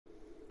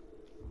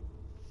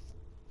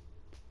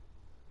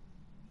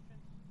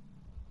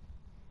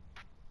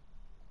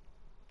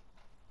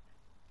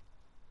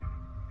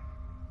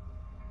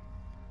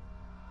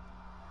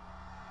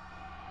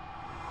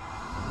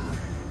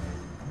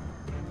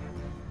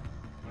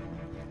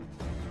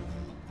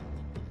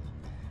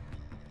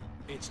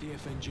It's the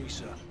FNG,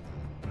 sir.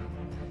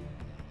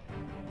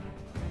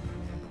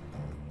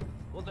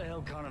 What the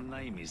hell kind of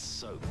name is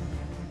Soap?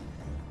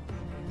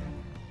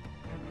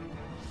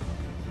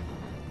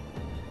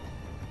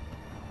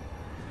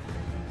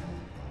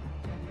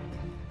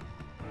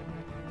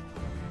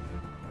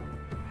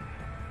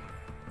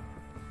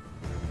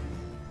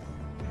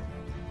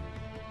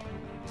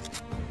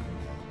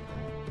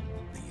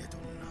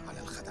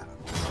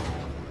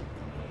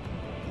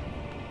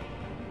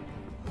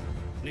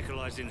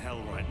 Nikolai's in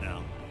hell right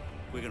now.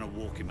 We're gonna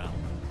walk him out.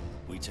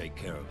 We take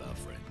care of our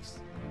friends.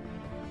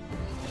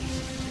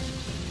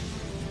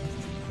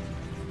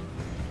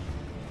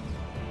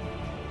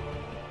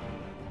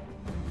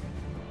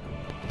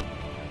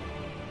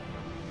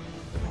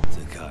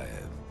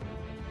 Zakayev.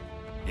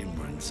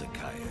 Imran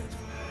Zakayev.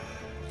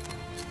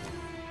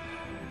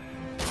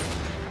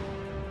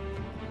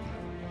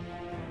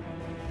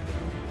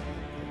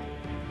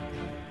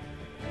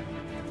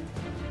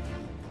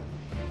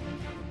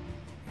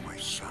 My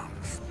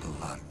son's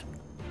blood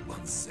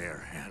on their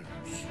hands.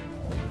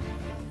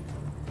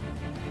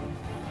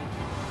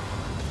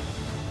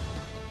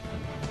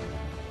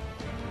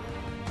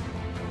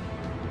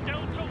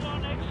 Delta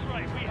 1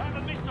 X-ray, we have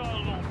a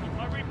missile launch.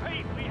 I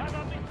repeat, we have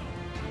a missile.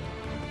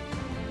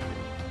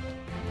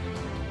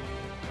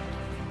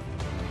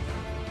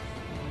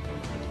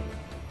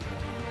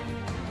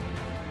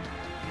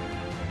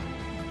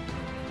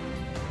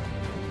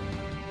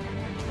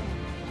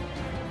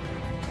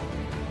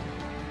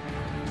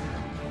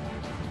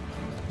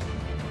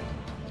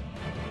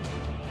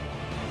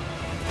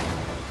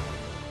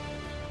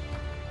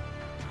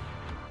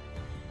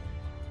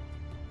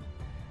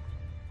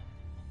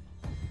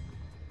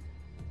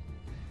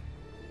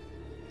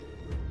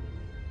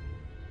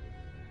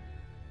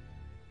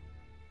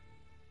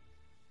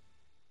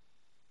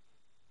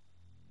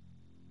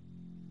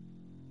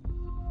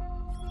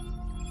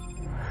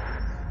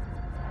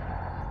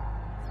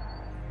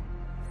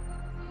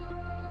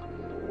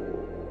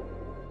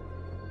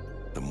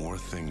 The more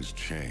things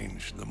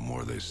change, the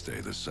more they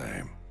stay the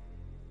same.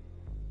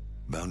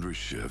 Boundaries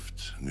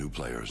shift, new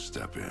players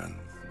step in,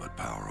 but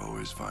power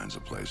always finds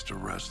a place to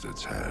rest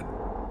its head.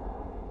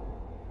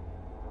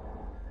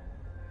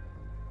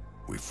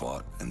 We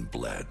fought and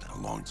bled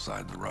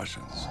alongside the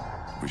Russians.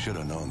 We should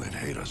have known they'd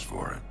hate us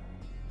for it.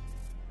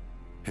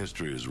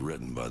 History is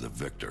written by the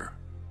victor,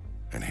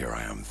 and here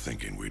I am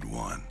thinking we'd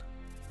won.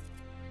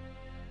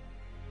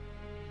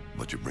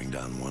 But you bring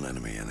down one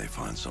enemy and they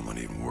find someone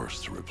even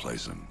worse to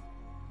replace him.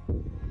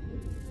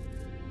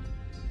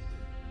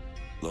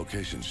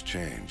 Locations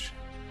change.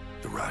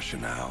 The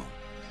rationale,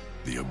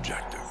 the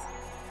objective.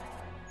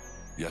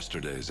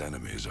 Yesterday's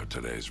enemies are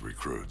today's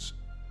recruits.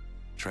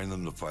 Train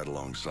them to fight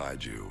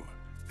alongside you,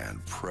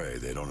 and pray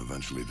they don't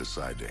eventually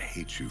decide to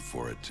hate you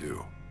for it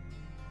too.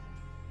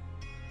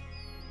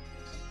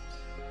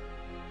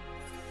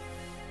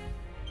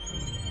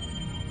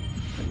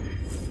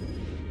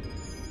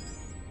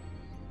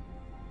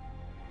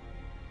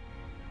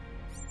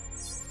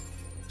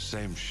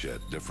 Same shit,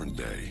 different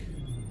day.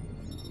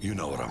 You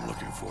know what I'm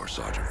looking for,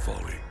 Sergeant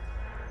Foley.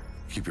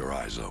 Keep your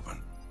eyes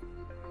open.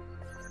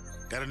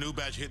 Got a new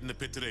batch hitting the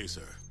pit today,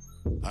 sir.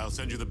 I'll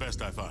send you the best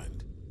I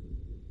find.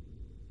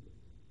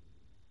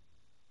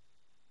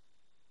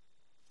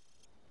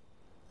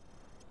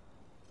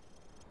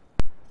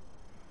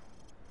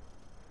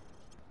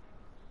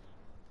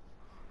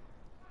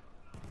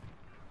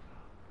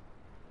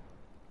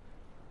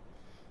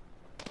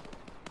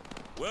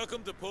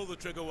 Welcome to Pull the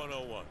Trigger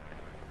 101.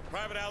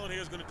 Private Allen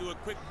here is going to do a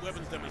quick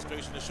weapons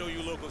demonstration to show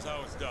you locals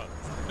how it's done.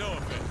 No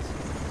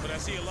offense, but I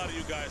see a lot of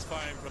you guys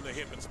firing from the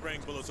hip and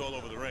spraying bullets all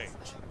over the range.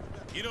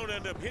 You don't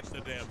end up hitting the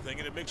damn thing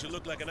and it makes you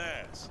look like an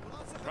ass.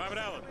 Private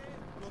Allen,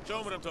 show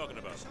them what I'm talking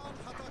about.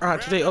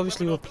 Alright, today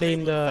obviously we're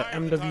playing the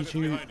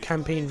MW2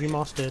 campaign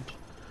remastered.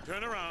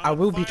 I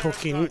will be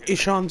talking.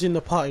 Ishan's in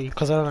the party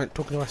because I don't like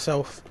talking to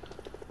myself.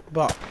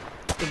 But,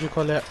 what do you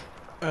call it?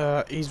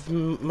 His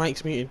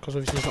mic's muted because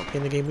obviously he's not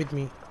playing the game with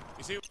me.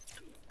 You see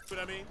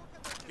what I mean?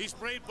 He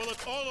sprayed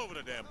bullets all over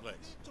the damn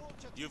place.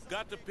 You've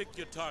got to pick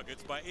your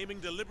targets by aiming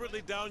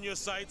deliberately down your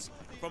sights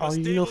from a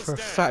you know for a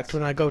fact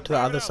when I go to the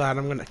other side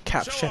I'm gonna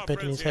cap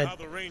Shepard in his head. How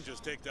the Rangers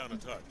take down a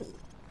target.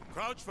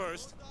 Crouch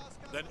first,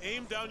 then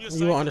aim down your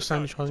You won't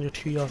understand this when you're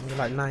 2 years old, you're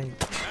like 9.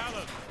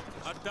 Alan,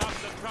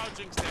 adopt the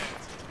crouching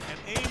stance and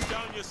aim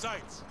down your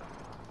sights.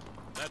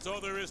 That's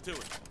all there is to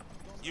it.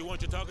 You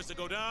want your targets to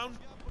go down?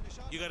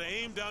 You gotta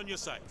aim down your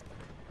sight.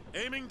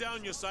 Aiming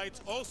down your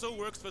sights also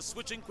works for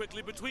switching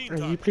quickly between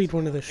targets. He played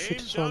one of the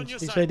shittest ones.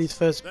 He said his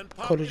first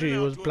Call of Duty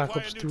was Black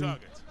Ops 3.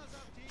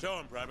 Show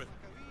him, Private.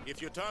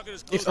 If your target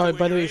is close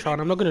By the way, Sean,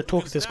 I'm not going to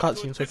talk at this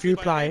cutscene, so if you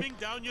reply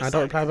and I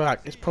don't reply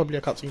back, it's probably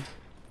a cutscene.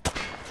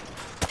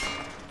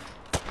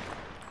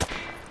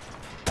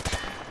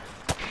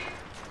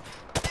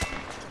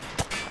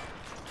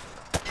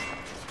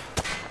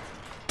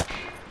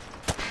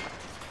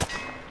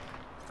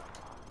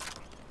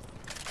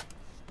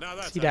 Now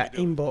that's See that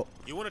aimbot?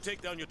 You want to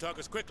take down your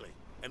targets quickly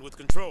and with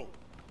control.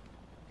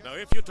 Now,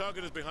 if your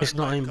target is behind It's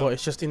not aim, cover, but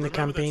it's just in the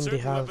remember that campaign they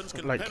certain weapons have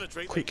can like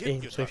penetrate and quick hit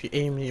aim. your So if you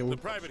target. aim, it will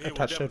private here will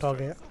attach to the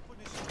demonstrate. target.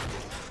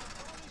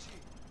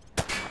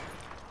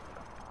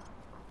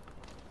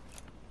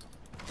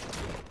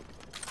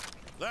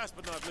 Last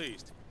but not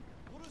least,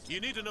 you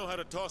need to know how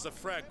to toss a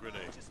frag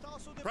grenade.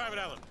 Private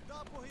Allen,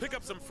 pick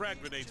up some frag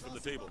grenades from the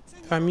table.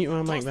 If I mute my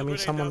Toss mic, the that means grenade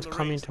someone's down the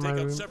coming range to my take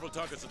out room. several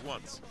targets at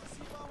once.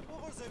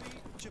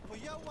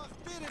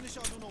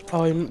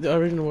 Oh, in the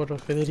original World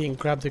Warfare, they didn't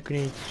grab the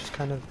grenades, just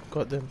kind of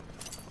got them.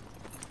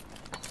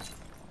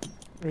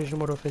 Original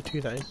World Warfare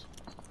 2, that is.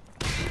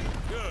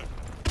 Good.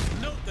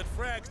 Note that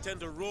frags tend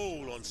to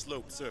roll on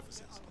sloped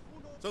surfaces.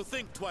 So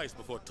think twice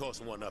before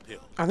tossing one uphill.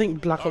 I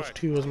think Black Ops Alright.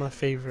 2 was my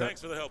favourite.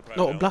 Thanks for the help, Private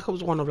No, Allen. Black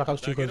Ops 1 or Black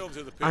Ops 2 Now get because over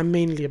to the pit. I'm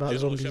mainly about General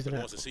zombies Shepard in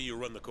wants it. to see you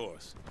run the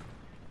course.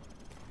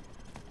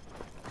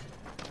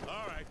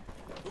 All right.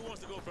 Who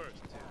wants to go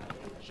first?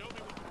 Show me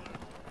what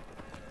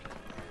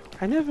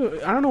you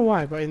learned. I don't know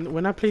why, but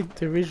when I played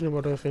the original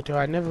World Warfare 2,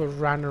 I never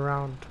ran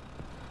around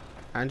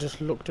and just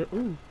looked at.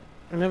 Ooh,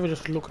 I never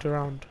just looked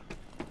around.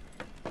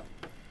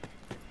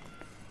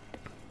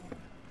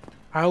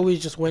 I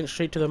always just went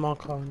straight to the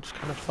marker and just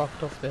kind of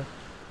fucked off there.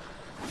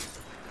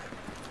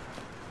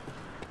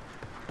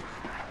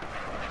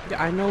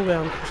 Yeah, I know where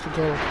I'm supposed to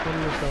go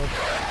on myself.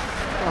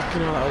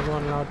 Fucking hell, that was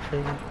one loud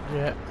thing,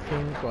 jet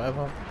thing,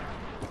 whatever.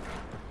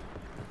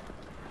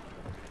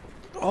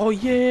 Oh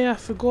yeah, I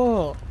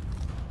forgot.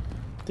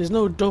 There's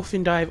no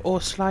dolphin dive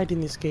or slide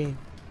in this game.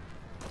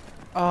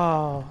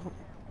 Ah.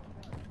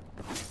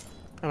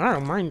 I mean, I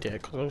don't mind it,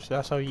 because obviously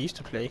that's how you used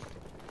to play.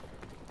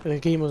 The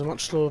game was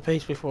much slower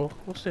paced before.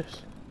 What's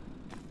this?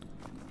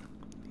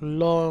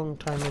 Long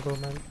time ago,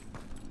 man.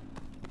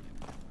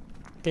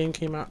 Game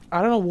came out.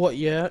 I don't know what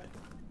year.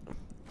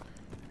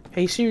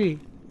 Hey Siri.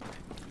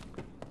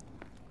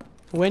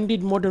 When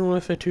did Modern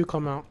Warfare 2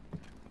 come out?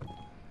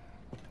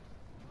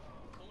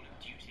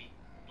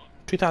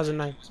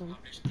 2009.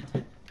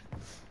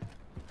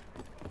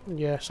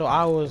 Yeah, so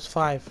I was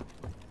 5.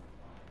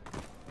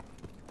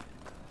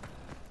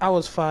 I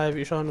was 5,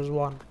 Ishan was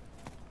 1.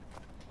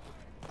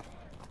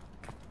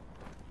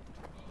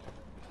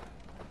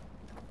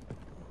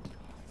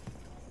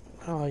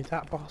 Oh,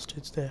 that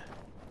bastard's there.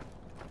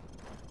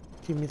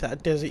 Give me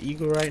that Desert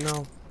Eagle right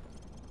now.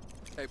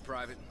 Hey,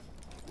 Private.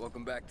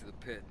 Welcome back to the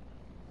pit.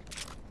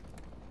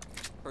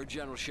 Heard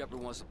General Shepard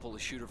wants to pull a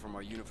shooter from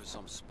our unit for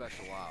some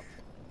special op.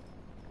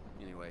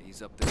 Anyway,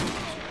 he's up there.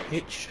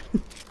 Bitch.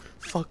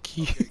 Fuck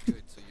you. Okay,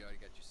 good. So you already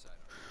got your sight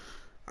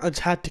on. I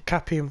just had to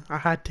cap him. I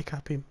had to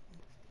cap him.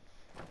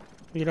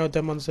 You know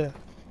them ones there.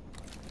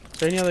 Is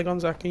there any other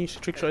guns I can use to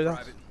trick shot his ass?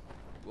 Private.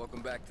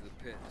 Welcome back to the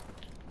pit.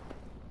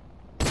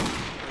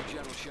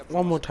 General Shepard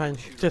One more wants to pull time, a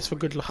shooter just for from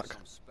good our unit luck.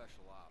 some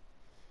special op.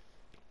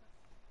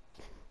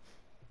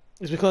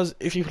 It's because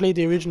if you play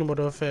the original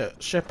Modern Warfare,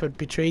 Shepard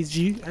betrays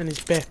you and is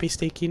bare piss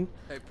taking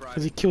Hey,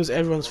 because he Private. kills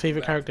everyone's Welcome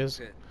favorite back to the characters.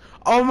 pit.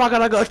 Oh my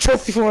god, I got a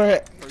trophy for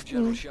it! Heard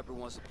General Shepard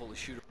wants to pull a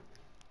shooter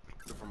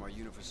from our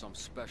unit for some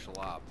special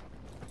op.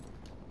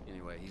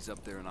 Anyway, he's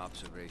up there in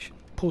observation.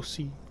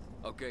 Pussy.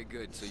 Okay,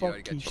 good. So you Fuck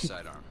already got you. your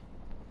sidearm.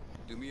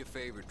 Do me a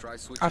favor, try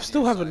switching. I to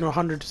still your haven't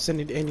sidearm. 100%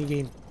 in any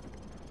game.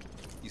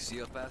 You see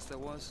how fast that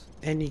was?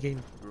 Any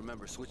game.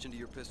 Remember, switching to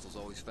your pistol's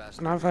always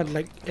faster. And I've had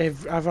like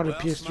I've had a Well,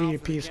 PS3, smile a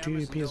for the PS2,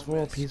 cameras and PS4,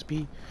 don't miss.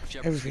 PSP,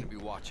 Shepard's everything. gonna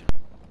be watching.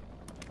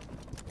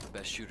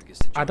 Best shooter gets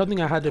to I join don't think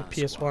the I had a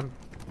Recon Squad. PS1.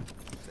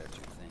 If that's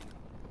your thing.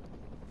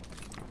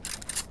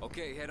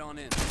 Okay, head on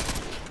in.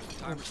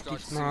 Timer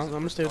starts as No, soon as I'm the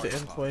gonna first stay with the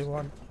target pops.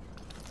 M41.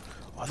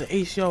 Oh, the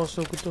ACR was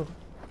so good though.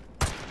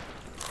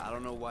 I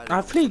don't know why.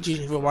 I played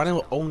GTA 4, but I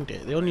never owned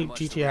it. The only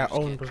GTA I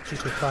owned was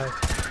GTA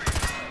 5.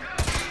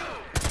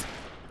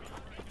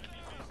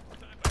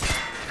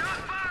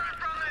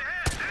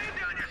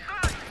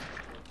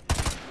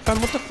 Fam,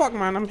 what the fuck,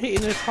 man? I'm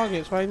hitting the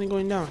targets. Why ain't it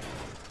going down?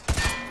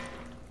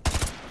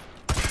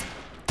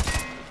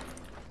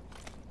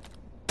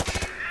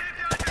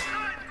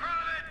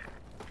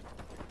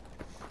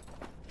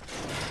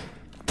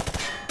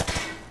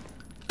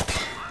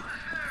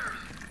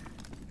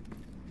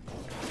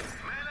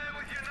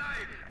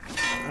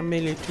 I'm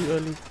melee too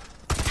early.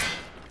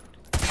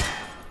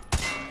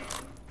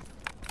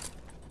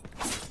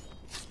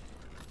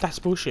 That's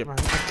bullshit, man.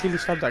 I clearly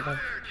stabbed that guy.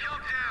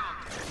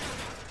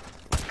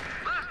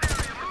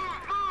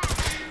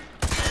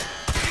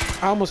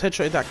 I almost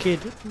headshotted that kid.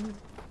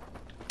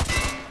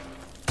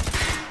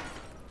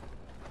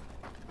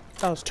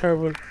 That was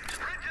terrible.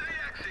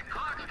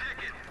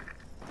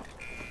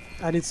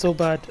 I did so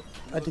bad.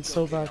 I did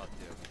so bad. Out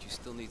there, but you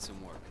still need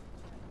some work.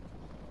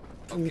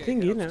 And the Okay,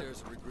 thing, head innit?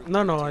 upstairs and regroup No,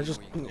 and no, I continue just,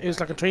 when you can go it was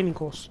back like a in. training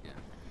course. Yeah.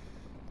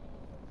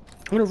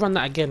 I'm gonna run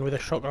that again with a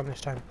shotgun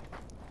this time.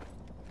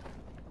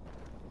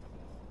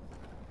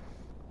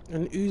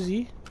 An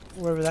Uzi,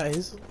 wherever that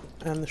is,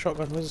 and the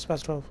shotgun. Where's the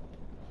Spaz 12?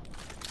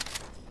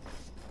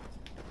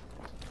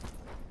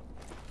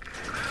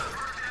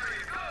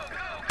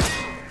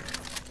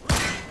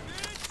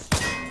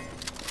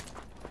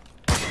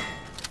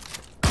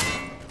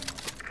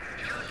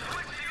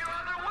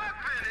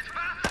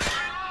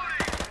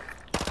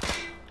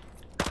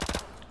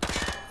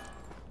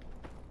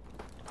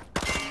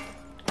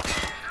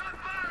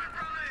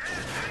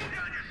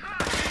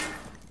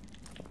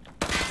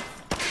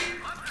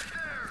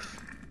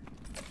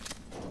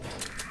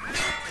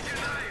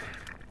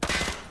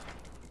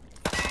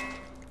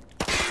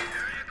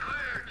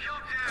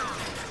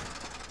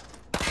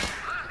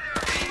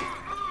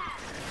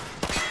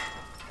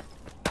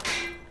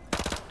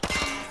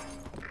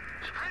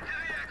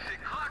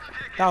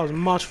 That was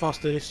much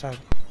faster this time.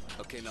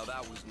 Okay, now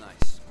that was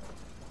nice.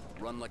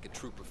 Run like a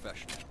true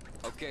professional.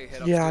 Okay,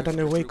 head Yeah, I upstairs done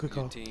it to way regroup with quicker.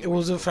 your team. It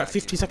was Go like back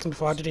 50 in. seconds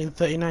before I did it in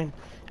 39.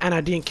 And I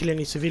didn't kill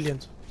any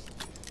civilians.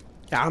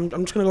 Yeah, I'm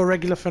just gonna go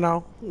regular for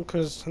now,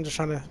 because I'm just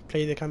trying to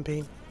play the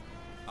campaign.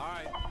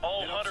 Alright.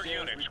 All head Hunter upstairs,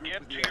 units, regroup get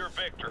with to the your others.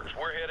 victors.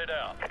 We're headed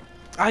out.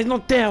 Ah, he's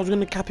not there, I was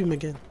gonna cap him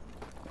again.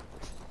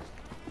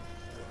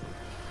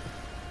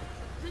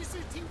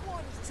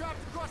 BCT-1 is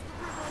trapped across the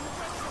river on the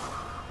red zone.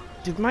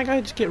 Did my guy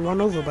just get run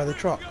over by the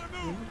truck?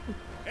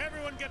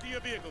 Everyone get to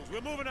your vehicles.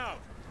 We're moving out.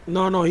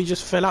 No, he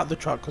just fell out the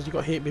truck because he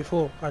got hit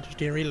before. I just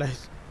didn't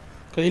realize.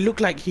 Because it looked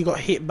like he got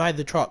hit by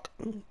the truck.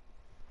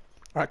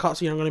 Alright,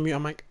 cutscene, I'm gonna mute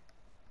my mic.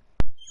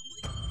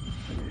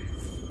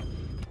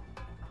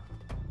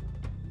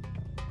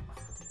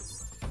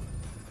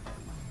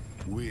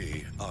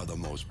 We are the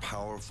most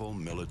powerful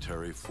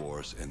military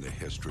force in the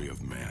history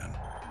of man.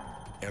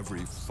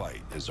 Every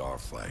fight is our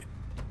fight.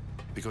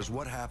 Because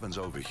what happens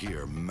over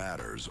here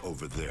matters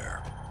over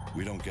there.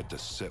 We don't get to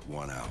sit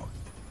one out.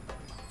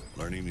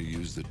 Learning to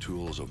use the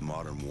tools of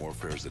modern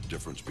warfare is the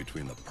difference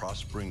between the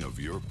prospering of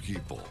your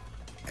people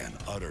and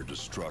utter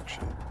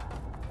destruction.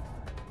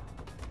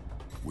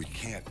 We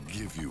can't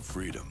give you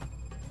freedom,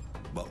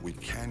 but we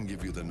can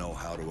give you the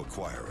know-how to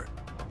acquire it.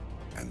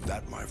 And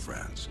that, my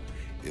friends,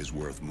 is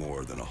worth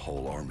more than a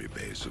whole army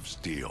base of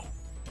steel.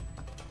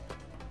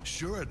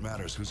 Sure, it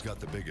matters who's got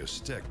the biggest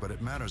stick, but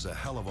it matters a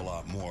hell of a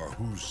lot more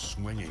who's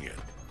swinging it.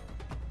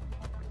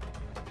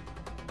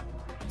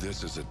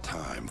 This is a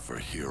time for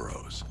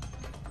heroes,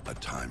 a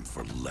time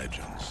for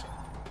legends.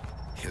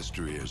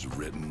 History is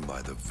written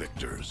by the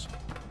victors.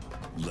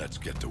 Let's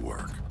get to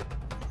work.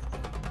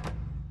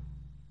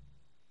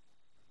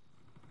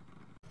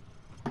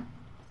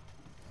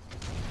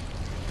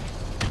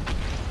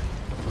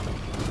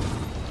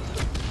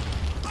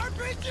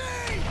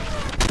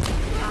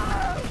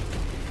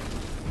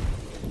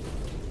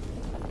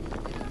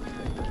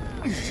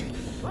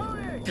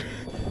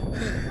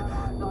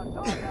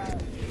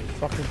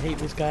 Fucking hate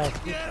this guy.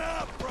 Get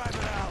up,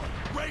 Private Allen!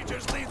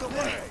 Rangers lead the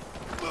way!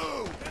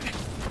 Move!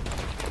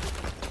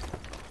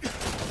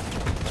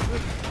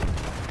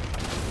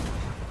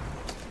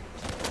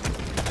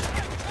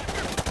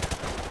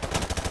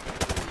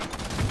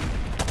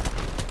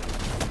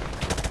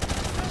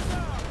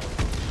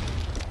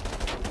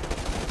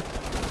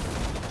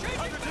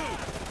 Hunter 2,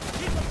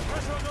 keep up the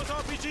pressure on those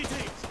RPG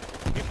teams.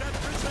 If that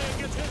bridge layer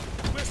gets hit,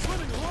 we're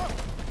swimming, look!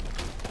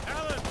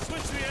 Allen,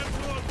 switch to the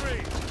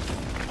M203.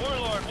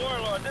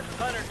 Warlord, this is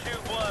Hunter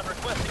 2-1,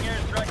 requesting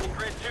airstrike to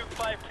grid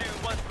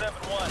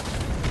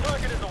 252171.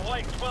 Target is a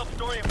white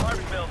 12-story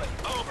apartment building.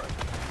 Over.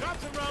 Drop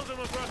some rounds and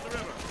we'll cross the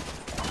river.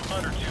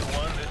 Hunter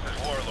 2-1, this is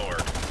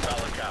Warlord.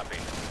 Solid copy.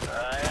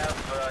 I have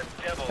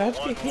Devil How'd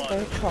you get hit by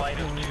a 1-1. truck? Flight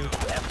of two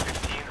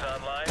F-15s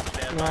online.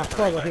 Stand No, by I for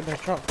thought I got request. hit by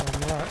a truck, but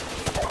I'm alright.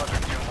 Hunter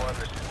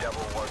 2-1, this is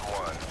Devil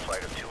 1-1.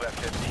 Flight of two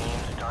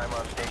F-15s. Time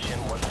on station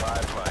 15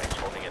 miles.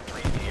 Holding at 3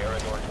 Sierra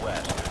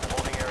Northwest.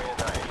 Holding area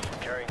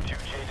 9. Carrying 2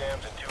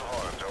 J-dams and 2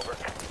 harms. Over.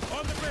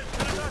 On the bridge,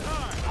 get attack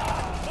hard.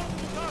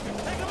 Multiple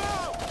targets, take them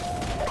out!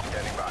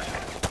 Standing by.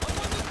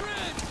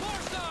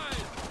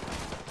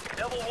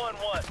 Devil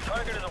 1-1.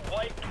 Target is a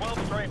white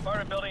 12-story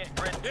apartment building at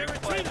grid They're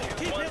retreating.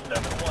 Keep hitting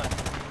them. 252171.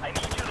 I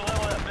need you to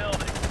level that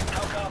building.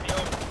 How copy,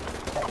 over?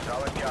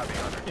 Solid copy,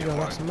 Hunter 2-1. Yo,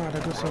 that's mad. I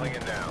got some Rolling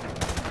it down.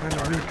 kind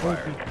of weird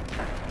trophy. You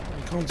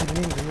can't even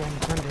name it, you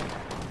understand it.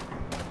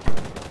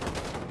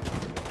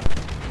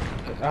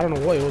 I don't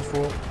know what it was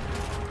for.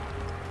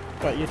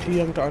 But you're too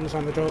young to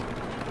understand the joke.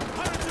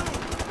 Hunter 2,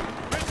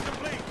 bridge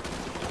complete.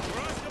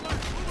 We're on the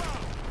march, move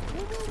out.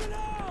 We're moving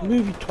out.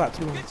 Movie twats,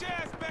 man. Get your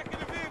ass back in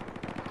the vehicle.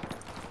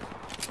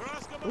 We're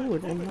Oscar Mike, Ooh,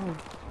 an moving. M9.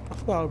 I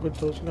forgot how good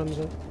those guns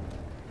are.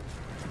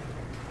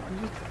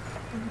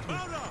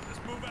 Mount up, let's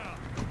move out.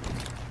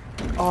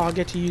 Oh, I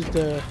get to use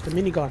the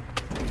minigun.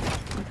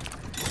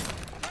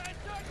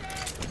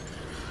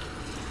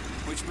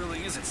 Which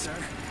building is it, sir?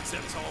 It's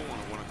that tall one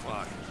at 1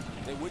 o'clock.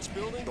 Hey, which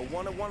building? The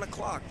one at 1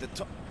 o'clock.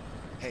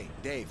 Hey,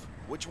 Dave,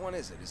 which one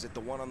is it? Is it the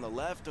one on the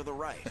left or the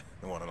right?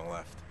 The one on the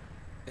left.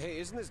 Hey,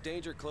 isn't this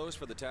danger close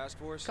for the task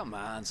force? Come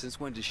on, since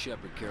when does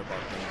Shepard care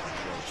about danger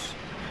close?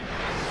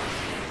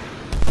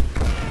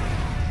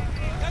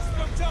 That's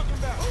what I'm talking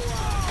about.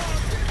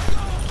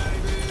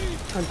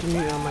 Time to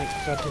mute my mic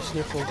because I had to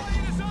sniffle. It's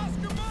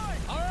Oscar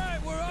Mike. All right,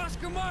 we're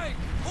Oscar Mike.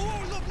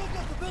 Oh, look,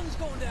 the building's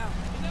going down.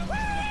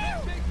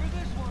 Big for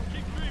this one.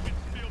 Keep dreaming,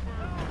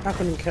 Spielberg. I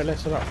couldn't care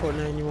less about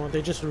Fortnite anymore.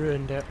 They just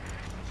ruined it.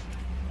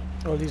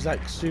 All these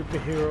like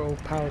superhero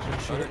powers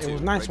and shit. It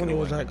was nice when it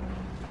was like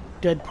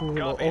Deadpool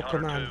or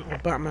Aquaman or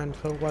Batman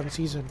for one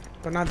season,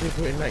 but now they've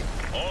written like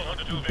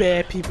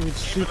bare people with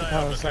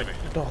superpowers, like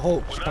the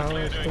Hulk's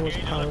powers, Thor's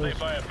powers,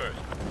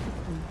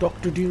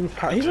 Doctor Doom's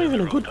powers. He's not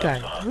even a good guy.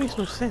 That makes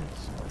no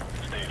sense.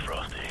 Stay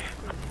frosty.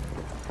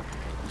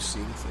 You see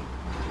anything?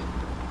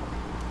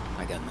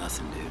 I got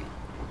nothing, dude.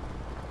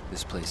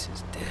 This place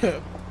is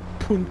dead.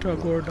 Punta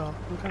Gorda.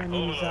 What kind of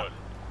name is that?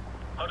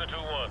 Hunter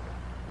 2-1.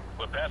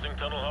 We're passing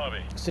Tunnel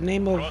Harvey. It's the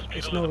name of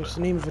it's the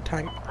name of a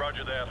tank.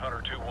 Roger that,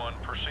 Hunter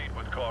 2-1. Proceed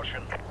with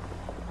caution.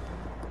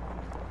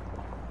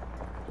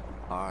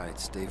 Alright,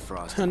 stay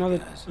frosty, Another,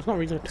 guys. it's not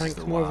really a tank,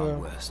 it's more of a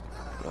West.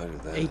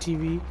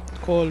 ATV. It's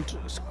called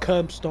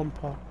Curb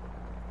Stomper.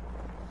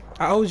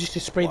 I always used to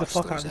spray the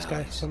fuck out of this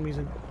guy for some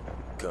reason.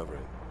 Cover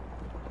it.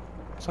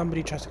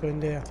 Somebody tries to go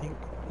in there, I think.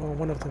 Or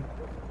one of them.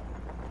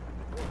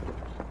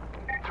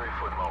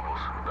 3-foot mobiles.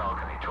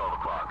 Balcony, 12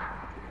 o'clock.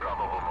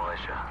 Probable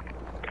militia.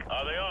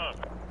 Are they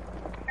armed?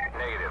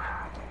 Negative.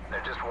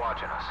 They're just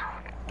watching us.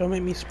 Don't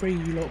make me spray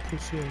you lot,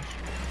 pussies.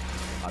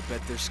 I bet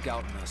they're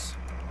scouting us.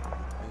 Yeah,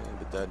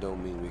 but that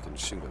don't mean we can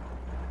shoot them.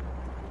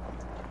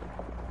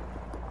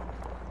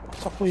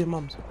 Stop all your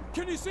mums.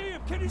 Can you see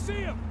him? Can you see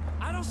him?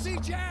 I don't see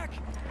Jack.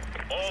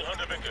 All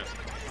Hunter Victors.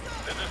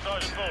 This is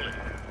Sergeant Foley.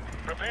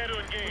 Prepare to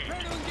engage.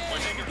 Prepare to engage. We're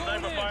taking We're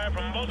sniper going in. fire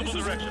from multiple This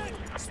is directions.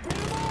 it. Speed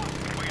him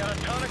up. We got a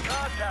ton of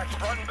contacts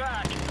front and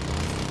back.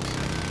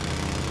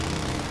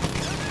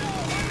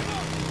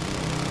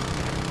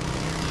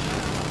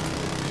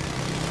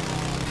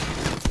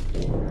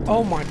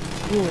 Oh my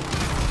god.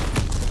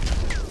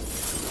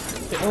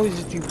 They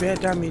always do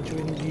bad damage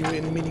when you're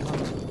in the minigun.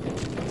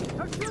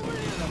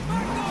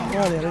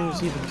 Oh, they don't even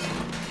see them.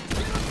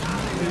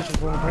 They just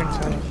run right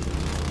side.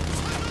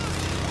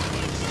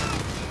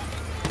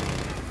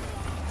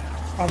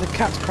 Oh, the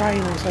cat's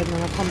crying outside,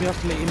 man. I can't be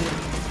asked to let him in.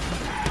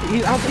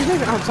 He's not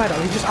even outside,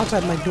 he's just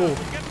outside my door.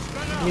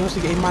 And he wants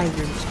to get in my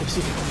room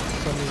specifically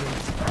for some reason.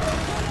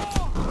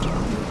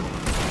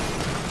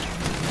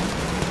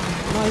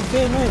 No, it's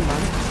very annoying,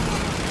 man.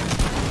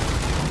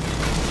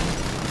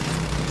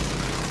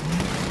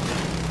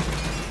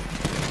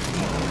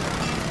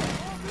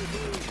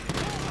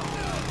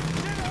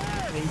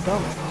 He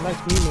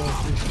likes me more,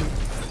 actually.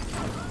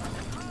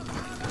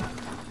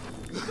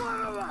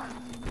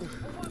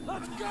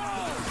 Let's go.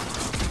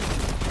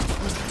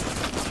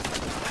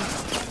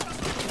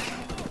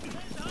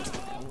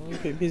 A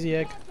bit busy,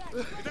 egg.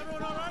 Is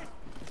everyone all right?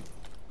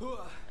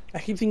 I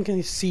keep thinking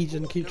it's siege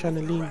and keep trying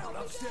to lean.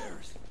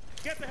 Upstairs.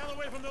 Get the hell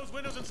away from those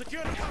windows and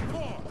secure the top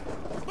floor.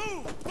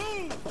 Move!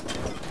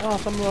 Move! Oh,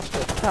 someone lost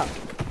it. Crap.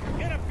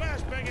 Get a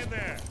flashbang in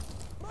there.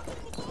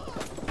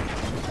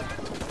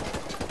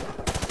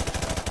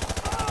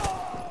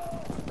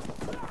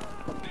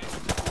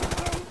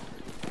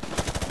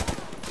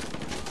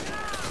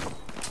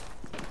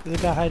 There's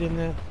a guy hiding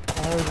there.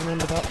 I always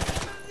remember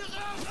that.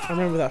 I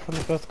remember that from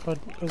the first COD.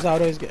 Because I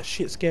would always get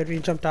shit scared when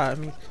he jumped out at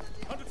me.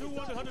 Hunter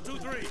 2-1 to Hunter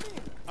 2-3.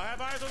 I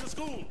have eyes on the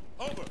school.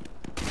 Over.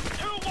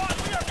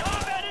 2-1, we are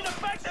combat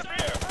ineffective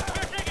here.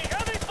 We're taking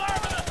heavy fire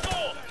from the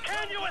school.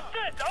 Can you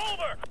assist?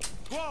 Over.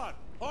 Squad,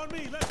 on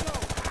me. Let's go.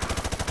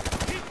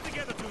 Keep it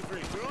together,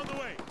 2-3. We're on the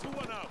way.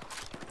 2-1 out.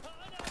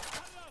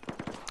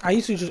 I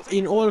used to just,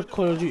 in all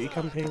Call of Duty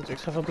campaigns,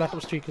 except for Black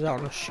Ops 3 because I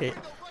don't know shit,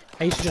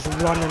 I used to just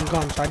run and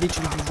gun, so I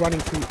literally be running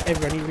through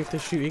everyone even if they're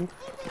shooting,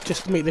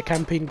 just to make the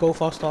campaign go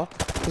faster.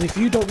 Because if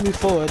you don't move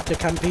forward, the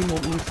campaign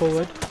won't move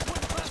forward.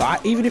 So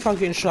even if I'm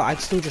getting shot, I'd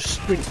still just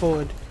sprint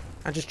forward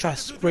and just try to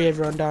spray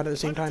everyone down at the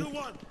same time.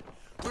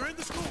 We're in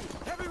the school.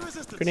 Heavy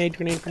resistance. Grenade,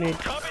 grenade, grenade.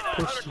 Copy that,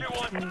 Hunter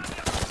 2-1.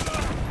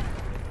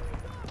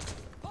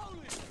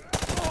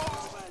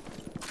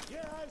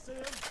 Yeah, I see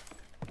him.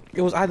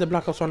 It was either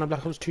Black Ops 1 or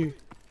Black Ops 2.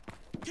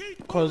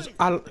 Because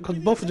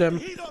both of them,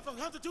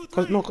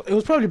 no, it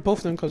was probably both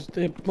of them because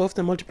both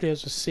the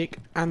multiplayers were sick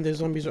and the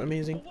zombies were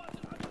amazing.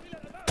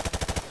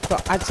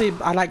 But I'd say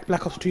I like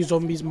Black Ops 2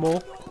 zombies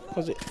more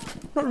because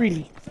not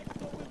really.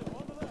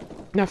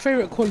 My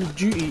favorite Call of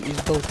Duty is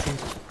those two.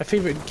 My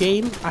favorite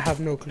game, I have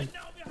no clue.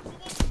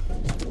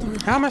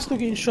 How am I still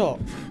getting shot?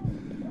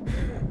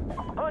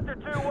 Hunter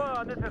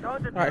 2-1, this is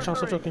Hunter 2-3. Alright, Sean,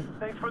 stop talking.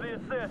 Thanks for the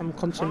assist. I'm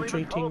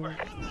concentrating. Okay,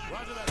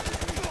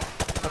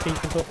 you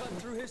can talk.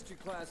 Through history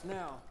class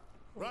now.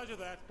 Roger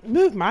that.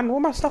 Move, man. What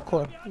am I stuck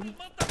on? Got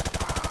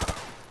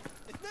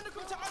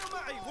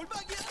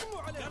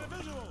a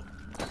visual.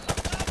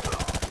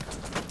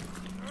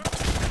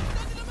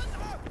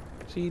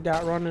 See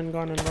that run and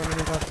gun and run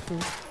and gun.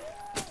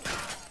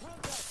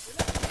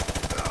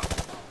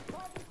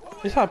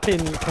 This is how I play in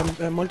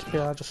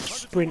multiplayer. I just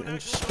sprint and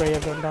just spray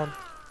everyone down.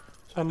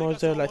 So I'm always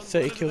there like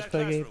 30 kills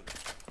per game.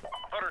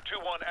 Hunter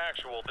 2-1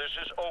 actual, this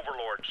is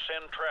Overlord.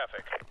 Send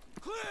traffic.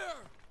 Clear.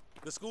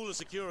 The school is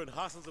secure and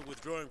hostiles are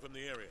withdrawing from the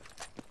area.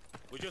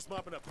 We're just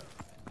mopping up.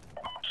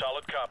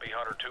 Solid copy,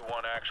 Hunter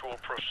 2-1 actual.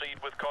 Proceed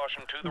with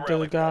caution to the The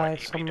rally guy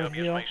point. somewhere EPWs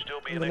here may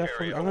still be on in the the left.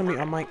 area. I'm gonna meet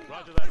on Mike.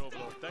 Roger that,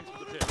 Overlord. Thanks for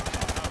the tip.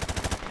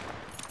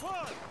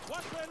 Squad,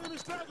 watch for enemy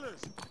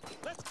stragglers.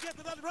 Let's get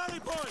to that rally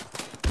point.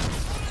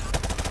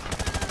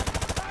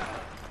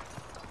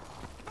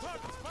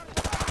 Target spotted.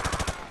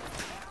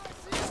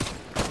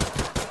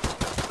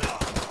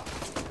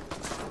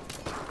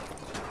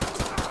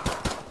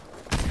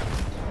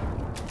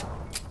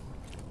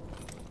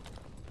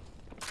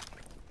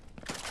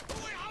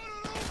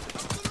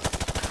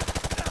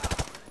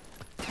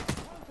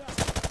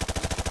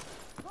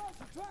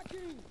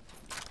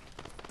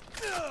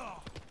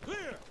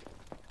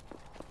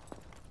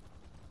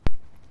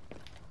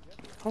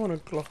 I want a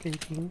Glock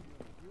 18.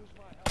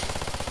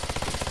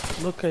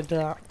 Look at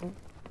that.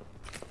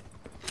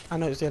 I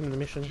know it's the end of the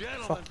mission.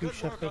 Gentlemen, Fuck you,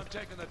 good work on Shepard.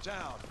 taking the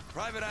town.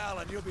 Private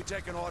Allen, you'll be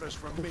taking orders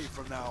from me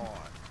from now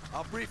on.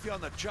 I'll brief you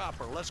on the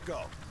chopper. Let's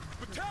go.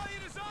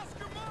 Battalion is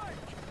Oscar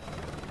Mike!